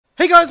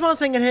Guys,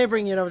 Marsing here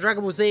bringing you another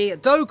Dragon Ball Z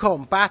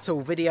Dokkan battle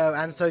video,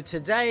 and so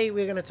today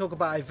we're going to talk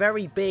about a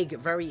very big,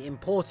 very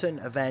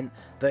important event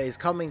that is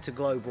coming to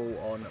global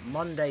on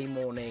Monday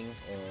morning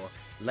or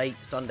late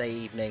Sunday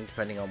evening,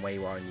 depending on where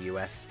you are in the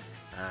US,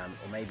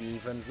 or maybe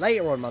even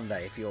later on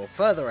Monday if you're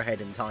further ahead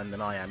in time than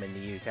I am in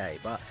the UK.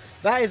 But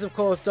that is, of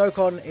course,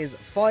 Dokkan is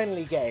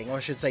finally getting, or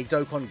I should say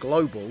Dokkan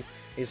Global,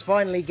 is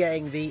finally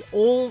getting the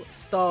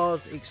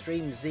All-Stars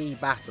Extreme Z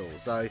battle.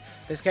 So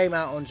this came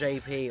out on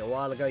JP a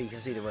while ago. You can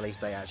see the release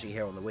date actually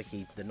here on the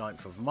wiki, the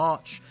 9th of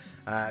March.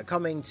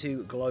 Coming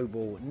to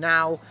global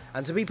now,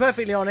 and to be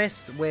perfectly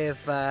honest,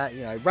 with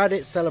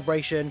Raditz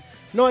celebration,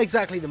 not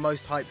exactly the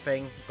most hype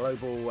thing.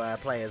 Global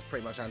players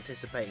pretty much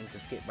anticipating to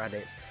skip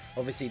Raditz.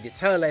 Obviously the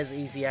Turles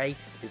EZA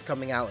is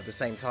coming out at the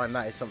same time.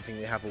 That is something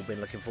we have all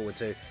been looking forward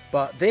to,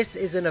 but this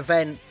is an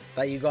event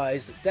that you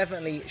guys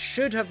definitely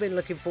should have been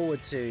looking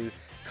forward to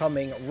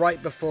coming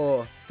right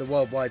before the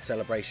worldwide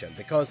celebration,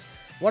 because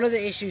one of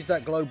the issues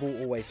that Global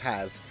always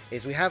has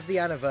is we have the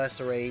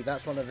anniversary.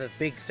 That's one of the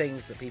big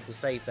things that people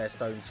save their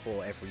stones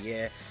for every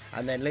year,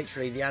 and then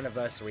literally the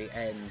anniversary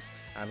ends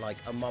and like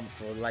a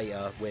month or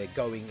later we're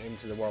going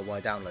into the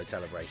worldwide download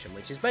celebration,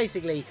 which is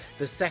basically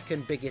the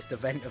second biggest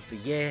event of the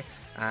year.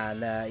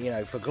 And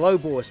for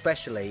Global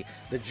especially,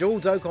 the dual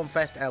Dokkan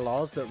Fest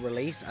LRs that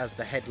release as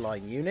the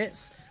headline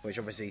units, which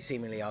obviously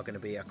seemingly are going to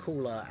be a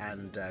Cooler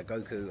and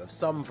Goku of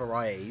some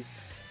varieties,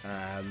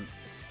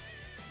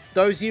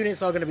 those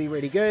units are going to be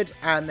really good,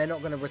 and they're not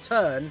going to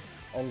return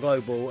on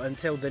Global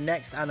until the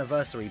next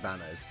anniversary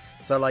banners,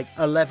 so like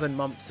 11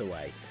 months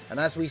away. And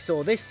as we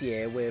saw this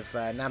year with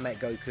Namek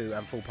Goku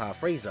and Full Power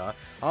Frieza,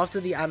 after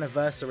the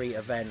anniversary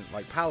event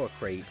like Power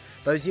Creep,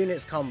 those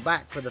units come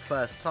back for the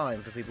first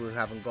time for people who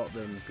haven't got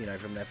them,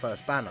 from their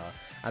first banner,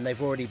 and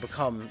they've already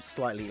become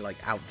slightly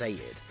like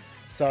outdated.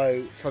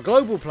 So for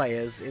Global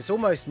players, it's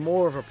almost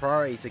more of a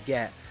priority to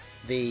get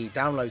the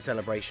download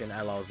celebration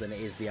LRs than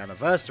it is the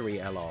anniversary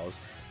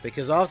LRs,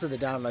 because after the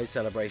download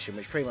celebration,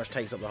 which pretty much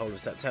takes up the whole of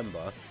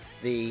September,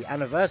 the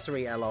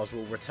anniversary LRs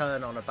will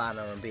return on a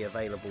banner and be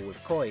available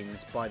with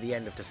coins by the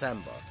end of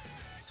December.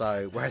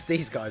 So whereas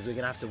these guys, we're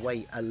going to have to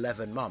wait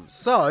 11 months.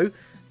 So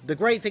the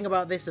great thing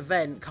about this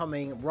event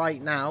coming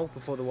right now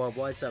before the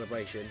worldwide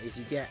celebration is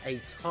you get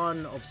a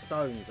ton of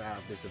stones out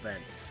of this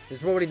event. This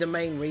is probably the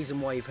main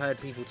reason why you've heard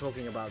people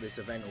talking about this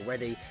event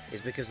already,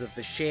 is because of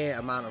the sheer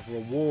amount of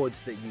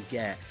rewards that you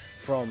get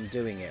from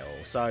doing it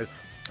all. So,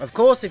 of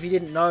course, if you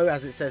didn't know,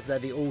 as it says there,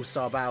 the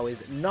All-Star Battle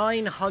is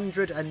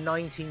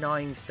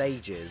 999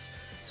 stages.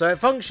 So it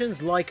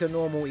functions like a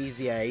normal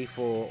EZA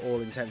for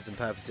all intents and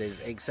purposes,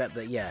 except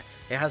that, yeah,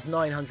 it has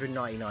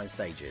 999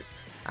 stages.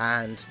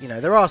 And,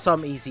 there are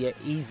some easy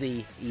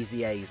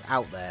EZAs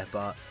out there,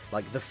 but,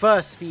 like, the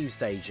first few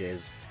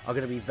stages are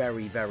going to be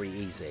very, very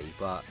easy.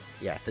 But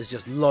yeah, there's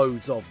just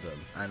loads of them,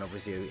 and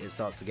obviously it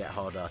starts to get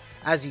harder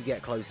as you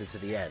get closer to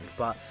the end.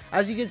 But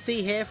as you can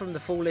see here from the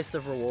full list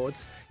of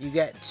rewards, you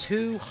get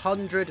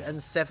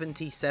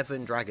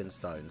 277 Dragon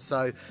Stones.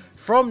 So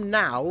from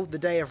now, the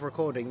day of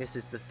recording, this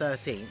is the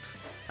 13th,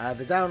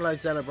 the download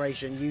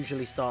celebration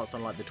usually starts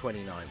on like the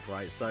 29th,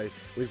 right? So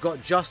we've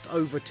got just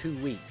over 2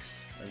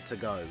 weeks to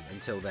go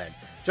until then.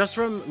 Just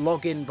from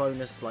login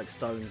bonus like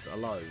stones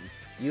alone,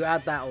 you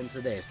add that onto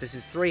this. This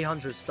is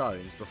 300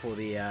 stones before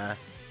the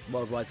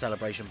worldwide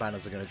celebration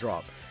banners are going to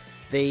drop.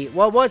 The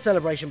worldwide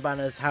celebration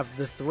banners have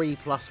the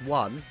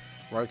 3+1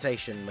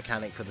 rotation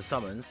mechanic for the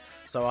summons,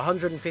 so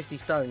 150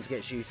 stones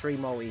gets you 3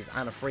 multis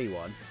and a free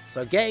one.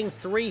 So getting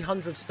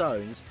 300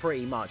 stones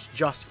pretty much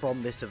just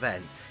from this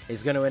event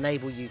is going to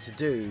enable you to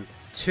do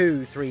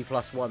 2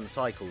 3+1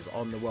 cycles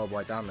on the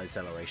worldwide download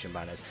celebration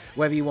banners,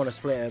 whether you want to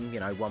split them,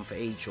 one for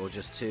each, or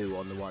just 2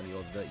 on the one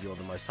you're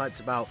the most hyped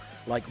about.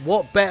 Like,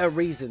 what better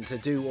reason to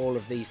do all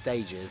of these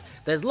stages?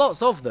 There's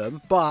lots of them,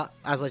 but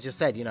as I just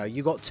said,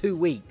 you got 2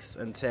 weeks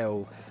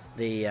until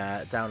the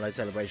download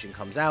celebration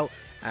comes out.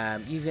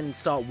 You can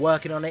start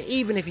working on it,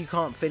 even if you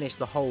can't finish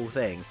the whole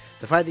thing.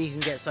 The fact that you can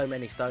get so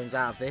many stones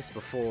out of this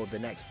before the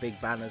next big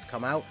banners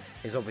come out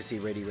is obviously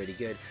really, really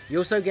good. You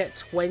also get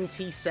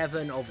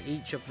 27 of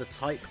each of the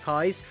type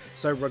Kais,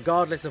 so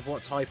regardless of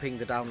what typing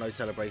the download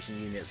celebration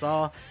units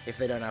are, if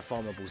they don't have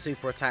farmable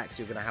super attacks,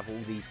 you're going to have all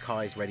these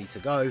Kais ready to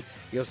go.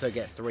 You also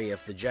get 3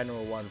 of the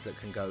general ones that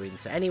can go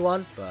into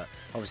anyone, but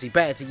obviously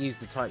better to use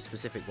the type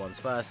specific ones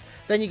first.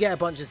 Then you get a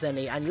bunch of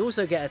Zeni, and you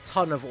also get a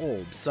ton of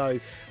orbs. So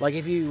like,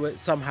 if you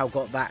somehow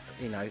got that,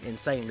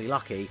 insanely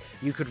lucky,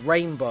 you could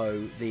rainbow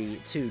the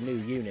 2 new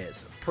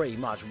units pretty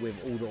much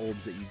with all the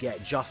orbs that you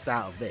get just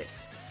out of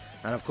this.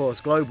 And of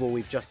course, Global,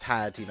 we've just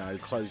had,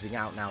 closing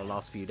out now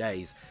last few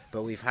days,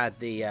 but we've had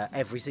the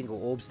every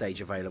single orb stage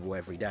available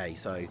every day.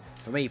 So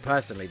for me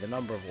personally, the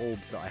number of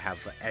orbs that I have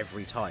for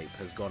every type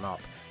has gone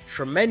up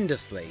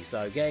tremendously.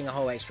 So getting a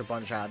whole extra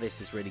bunch out of this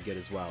is really good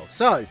as well.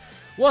 So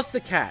what's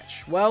the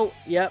catch? Well,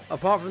 yep,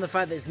 apart from the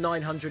fact that it's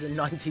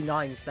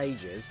 999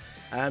 stages,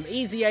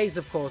 Easy A's,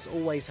 of course,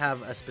 always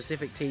have a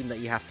specific team that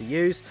you have to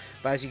use,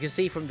 but as you can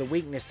see from the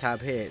weakness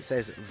tab here, it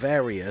says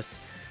various,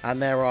 and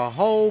there are a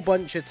whole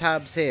bunch of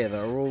tabs here that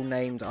are all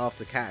named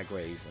after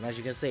categories. And as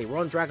you can see, we're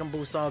on Dragon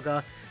Ball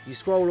Saga. You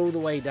scroll all the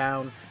way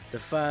down. The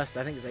first,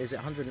 I think, is it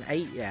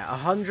 108? Yeah,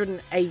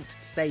 108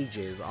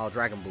 stages are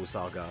Dragon Ball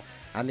Saga,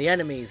 and the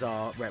enemies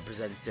are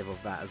representative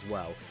of that as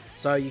well.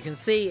 So you can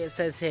see it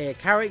says here,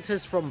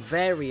 characters from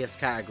various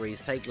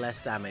categories take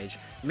less damage,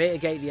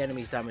 mitigate the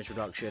enemy's damage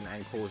reduction,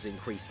 and cause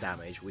increased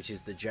damage, which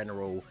is the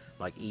general,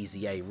 like,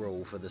 Easy A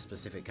rule for the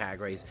specific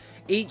categories.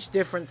 Each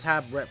different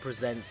tab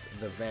represents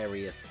the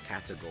various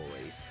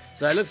categories.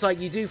 So it looks like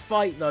you do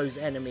fight those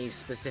enemies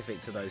specific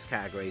to those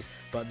categories,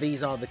 but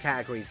these are the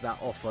categories that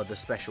offer the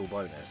special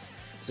bonus.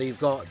 So you've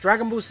got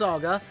Dragon Ball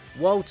Saga,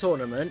 World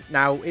Tournament.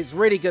 Now, it's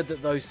really good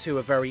that those two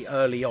are very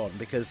early on,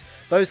 because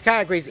those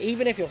categories,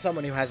 even if you're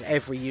someone who has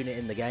every unit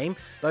in the game,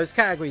 those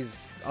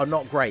categories are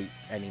not great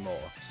anymore.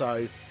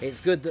 So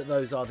it's good that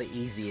those are the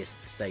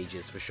easiest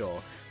stages for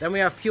sure. Then we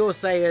have Pure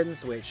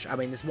Saiyans, which, I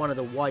mean, is one of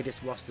the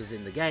widest rosters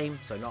in the game,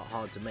 so not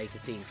hard to make a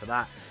team for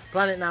that.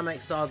 Planet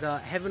Namek Saga,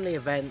 Heavenly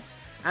Events,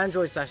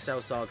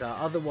 Android/Cell Saga,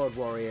 Otherworld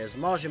Warriors,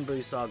 Majin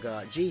Buu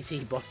Saga,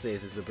 GT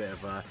Bosses is a bit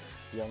of a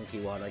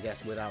wonky one, I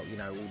guess, without, you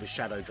know, all the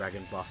Shadow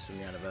Dragon buffs from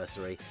the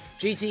anniversary.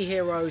 GT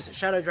Heroes,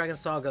 Shadow Dragon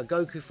Saga,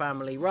 Goku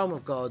Family, Realm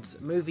of Gods,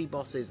 Movie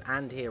Bosses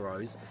and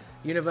Heroes,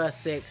 Universe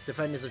 6,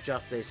 Defenders of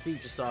Justice,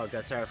 Future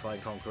Saga,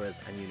 Terrifying Conquerors,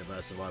 and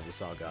Universe Survival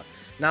Saga.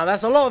 Now,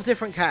 that's a lot of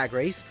different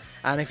categories,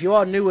 and if you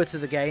are newer to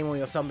the game or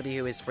you're somebody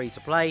who is free to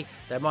play,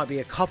 there might be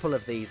a couple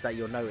of these that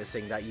you're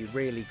noticing that you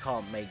really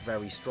can't make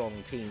very strong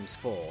teams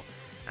for.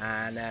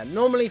 And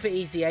normally for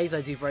Easy A's, I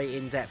do very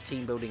in-depth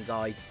team building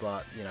guides,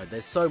 but, you know,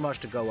 there's so much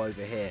to go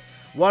over here.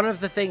 One of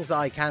the things that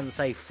I can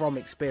say from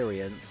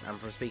experience, and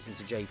from speaking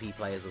to JP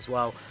players as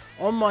well,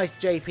 on my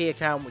JP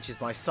account, which is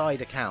my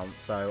side account,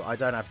 so I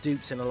don't have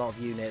dupes in a lot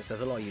of units,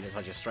 there's a lot of units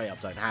I just straight up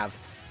don't have,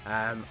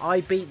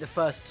 I beat the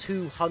first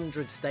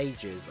 200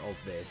 stages of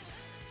this,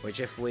 which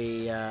if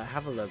we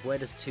have a look, where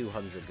does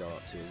 200 go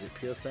up to? Is it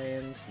Pure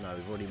Saiyans? No,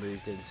 we've already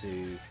moved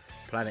into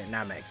Planet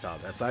Namek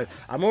Saga. So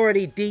I'm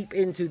already deep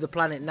into the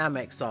Planet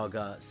Namek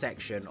Saga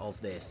section of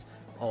this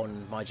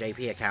on my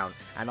JP account,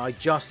 and I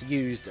just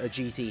used a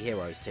GT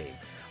Heroes team.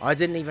 I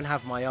didn't even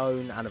have my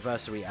own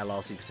anniversary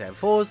LR Super Saiyan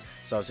 4s,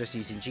 so I was just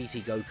using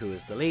GT Goku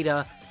as the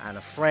leader, and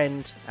a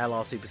friend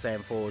LR Super Saiyan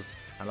 4s,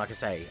 and like I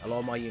say, a lot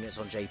of my units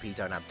on JP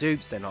don't have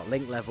dupes, they're not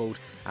link leveled,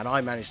 and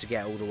I managed to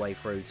get all the way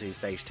through to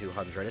stage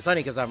 200. It's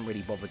only because I haven't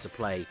really bothered to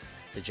play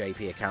the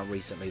JP account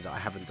recently that I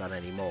haven't done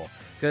any more.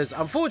 Because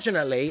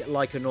unfortunately,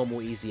 like a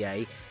normal Easy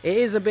A, it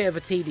is a bit of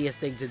a tedious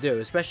thing to do,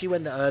 especially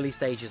when the early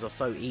stages are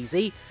so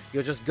easy.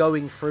 You're just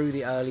going through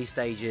the early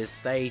stages,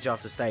 stage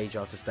after stage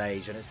after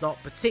stage, and it's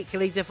not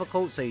particularly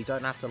difficult, so you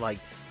don't have to like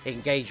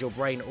engage your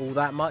brain all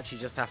that much. You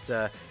just have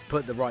to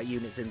put the right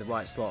units in the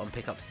right slot and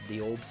pick up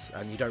the orbs,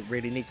 and you don't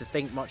really need to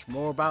think much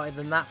more about it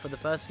than that for the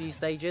first few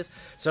stages.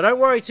 So don't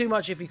worry too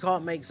much if you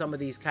can't make some of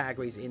these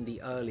categories in the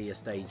earlier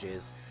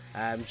stages.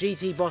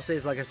 GT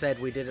bosses, like I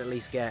said, we did at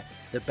least get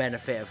the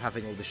benefit of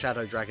having all the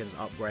Shadow Dragons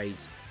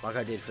upgrades, like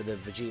I did for the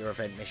Vegeta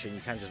event mission.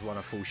 You can just run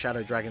a full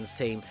Shadow Dragons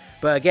team,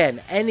 but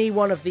again, any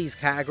one of these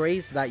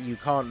categories that you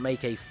can't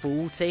make a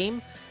full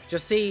team,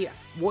 just see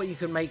what you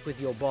can make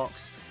with your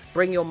box.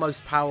 Bring your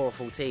most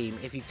powerful team.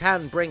 If you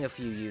can, bring a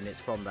few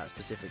units from that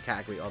specific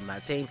category on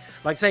that team.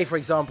 Like say, for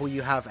example,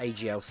 you have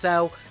AGL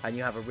Cell and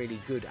you have a really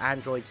good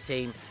Androids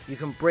team. You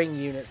can bring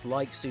units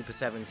like Super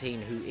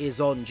 17, who is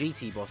on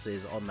GT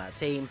bosses, on that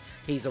team.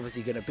 He's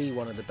obviously going to be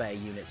one of the better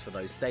units for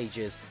those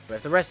stages. But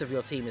if the rest of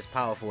your team is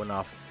powerful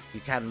enough, you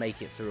can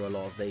make it through a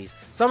lot of these.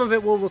 Some of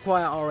it will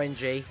require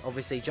RNG,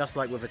 obviously, just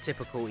like with a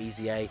typical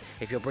Easy A.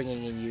 If you're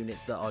bringing in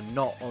units that are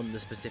not on the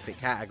specific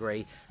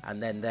category,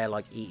 and then they're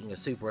like eating a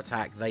super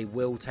attack, they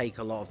will take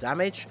a lot of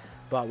damage.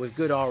 But with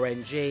good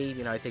RNG,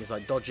 you know, things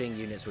like dodging,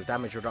 units with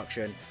damage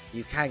reduction,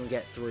 you can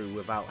get through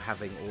without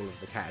having all of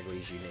the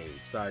categories you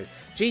need. So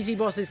GT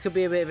bosses could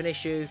be a bit of an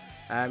issue.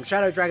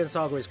 Shadow Dragon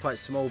Saga is quite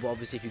small, but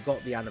obviously if you've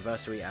got the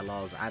anniversary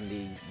LRs and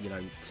the, you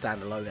know,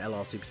 standalone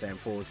LR Super Saiyan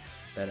 4s,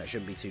 then it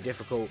shouldn't be too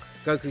difficult.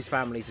 Goku's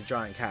family is a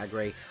giant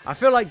category. I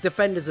feel like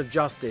Defenders of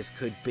Justice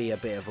could be a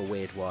bit of a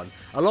weird one.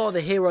 A lot of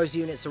the Heroes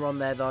units are on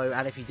there though,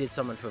 and if you did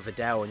summon for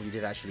Videl and you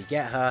did actually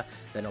get her,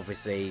 then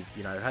obviously,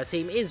 you know, her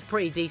team is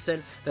pretty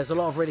decent. There's a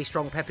lot of really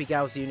strong Peppy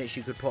Gals units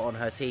you could put on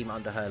her team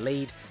under her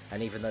lead,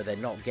 and even though they're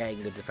not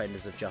getting the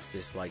Defenders of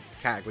Justice like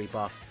category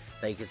buff,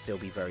 they could still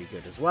be very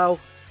good as well.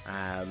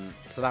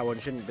 So that one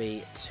shouldn't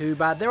be too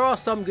bad. There are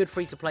some good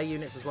free-to-play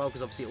units as well,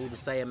 because obviously all the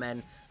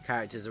Saiyamen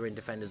characters are in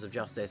Defenders of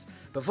Justice.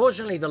 But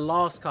fortunately, the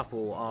last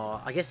couple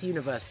are, I guess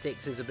Universe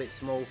 6 is a bit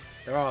small.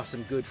 There are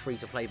some good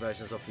free-to-play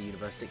versions of the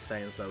Universe 6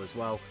 Saiyans though as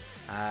well.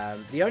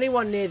 The only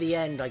one near the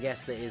end, I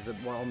guess, that is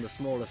on the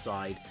smaller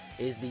side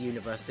is the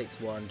Universe 6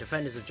 one,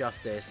 Defenders of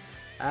Justice.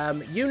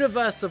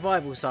 Universe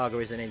Survival Saga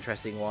is an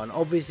interesting one.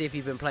 Obviously, if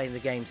you've been playing the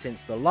game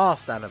since the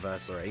last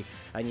anniversary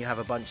and you have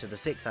a bunch of the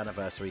 6th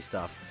anniversary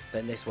stuff,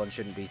 then this one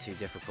shouldn't be too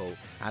difficult,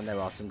 and there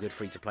are some good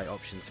free-to-play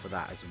options for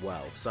that as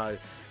well. So,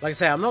 like I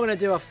say, I'm not going to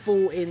do a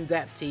full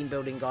in-depth team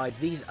building guide.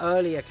 These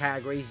earlier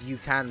categories you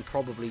can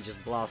probably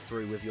just blast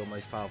through with your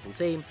most powerful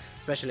team,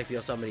 especially if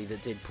you're somebody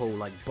that did pull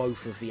like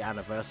both of the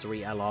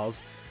anniversary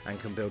LRs and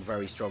can build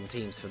very strong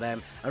teams for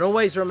them. And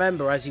always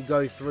remember, as you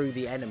go through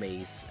the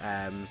enemies,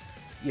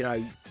 you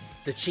know,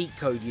 the cheat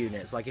code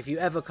units. Like if you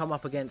ever come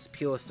up against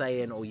Pure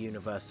Saiyan or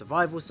Universe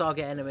Survival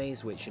Saga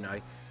enemies, which, you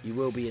know, you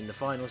will be in the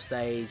final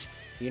stage,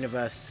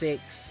 Universe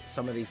 6,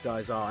 some of these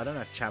guys are, I don't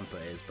know if Champa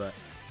is, but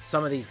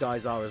some of these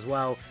guys are as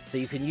well. So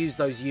you can use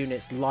those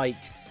units like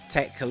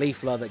Tech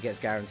Caulifla that gets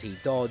guaranteed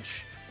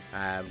dodge,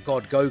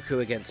 God Goku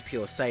against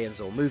Pure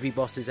Saiyans or movie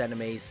bosses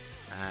enemies.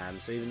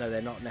 So even though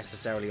they're not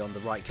necessarily on the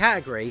right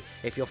category,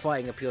 if you're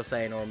fighting a Pure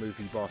Saiyan or a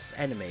movie boss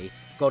enemy,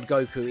 God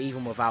Goku,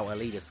 even without a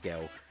leader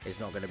skill, is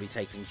not going to be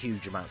taking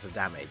huge amounts of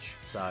damage.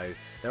 So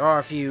there are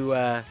a few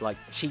like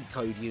cheat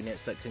code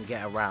units that can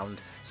get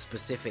around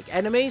specific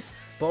enemies,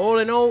 but all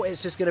in all,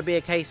 it's just going to be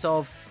a case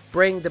of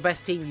bring the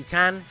best team you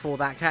can for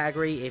that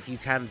category if you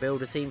can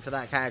build a team for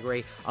that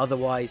category.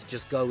 Otherwise,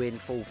 just go in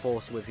full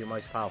force with your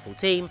most powerful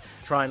team.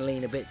 Try and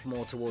lean a bit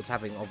more towards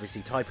having,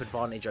 obviously, type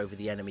advantage over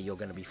the enemy you're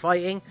going to be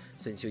fighting,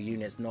 since your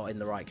unit's not in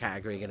the right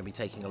category, you're going to be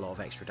taking a lot of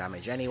extra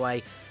damage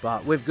anyway.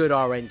 But with good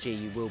RNG,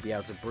 you will be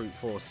able to brute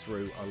force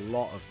through a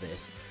lot of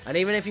this. And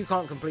even if you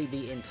can't complete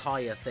the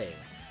entire thing,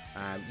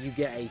 you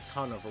get a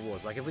ton of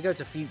rewards. Like if we go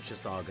to Future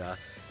Saga,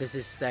 this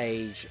is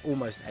stage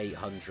almost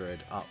 800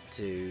 up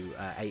to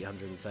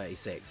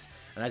 836,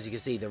 and as you can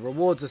see, the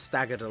rewards are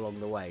staggered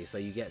along the way. So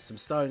you get some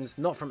stones,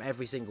 not from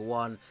every single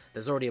one.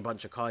 There's already a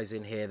bunch of Kais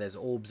in here. There's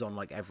orbs on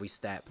like every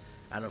step,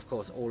 and of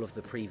course all of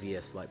the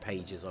previous like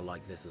pages are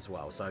like this as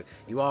well. So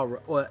you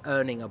are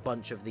earning a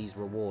bunch of these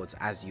rewards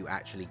as you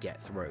actually get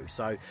through.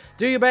 So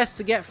do your best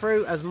to get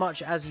through as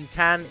much as you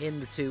can in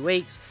the 2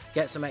 weeks.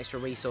 Get some extra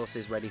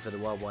resources ready for the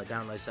worldwide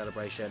download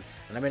celebration,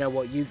 and let me know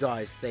what you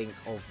guys think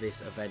of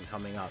this event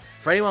coming up.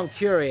 For anyone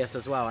curious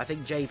as well, I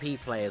think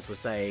JP players were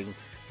saying,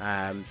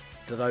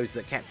 to those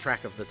that kept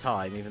track of the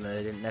time, even though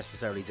they didn't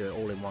necessarily do it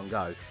all in one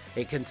go,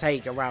 it can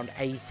take around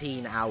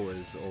 18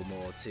 hours or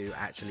more to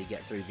actually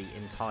get through the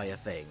entire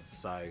thing.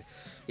 So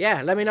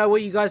yeah, let me know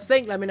what you guys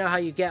think. Let me know how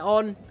you get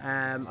on.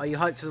 Are you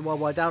hyped for the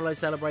worldwide download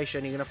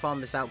celebration? Are you going to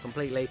farm this out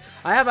completely?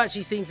 I have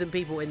actually seen some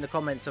people in the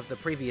comments of the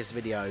previous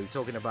video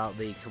talking about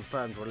the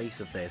confirmed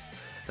release of this,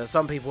 that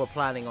some people are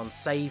planning on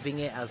saving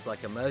it as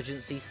like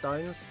emergency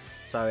stones.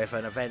 So if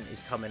an event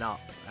is coming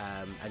up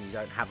and you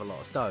don't have a lot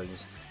of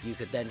stones, you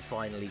could then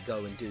finally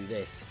go and do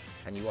this,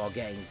 and you are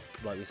getting,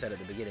 like we said at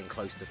the beginning,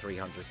 close to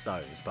 300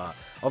 stones. But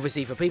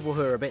obviously for people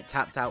who are a bit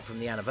tapped out from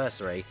the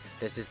anniversary,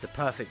 this is the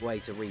perfect way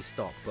to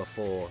restock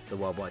before the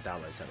worldwide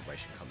download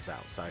celebration comes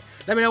out. So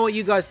let me know what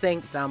you guys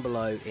think down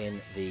below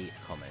in the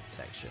comment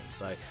section.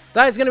 So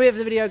that is going to be it for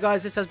the video,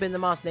 guys. This has been the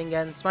Masked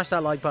Ningen. Smash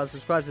that like button,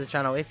 subscribe to the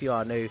channel if you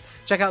are new.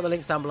 Check out the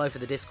links down below for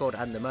the Discord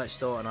and the merch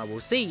store, and I will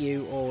see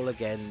you all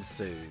again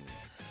soon.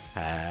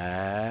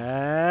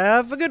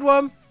 Have a good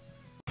one.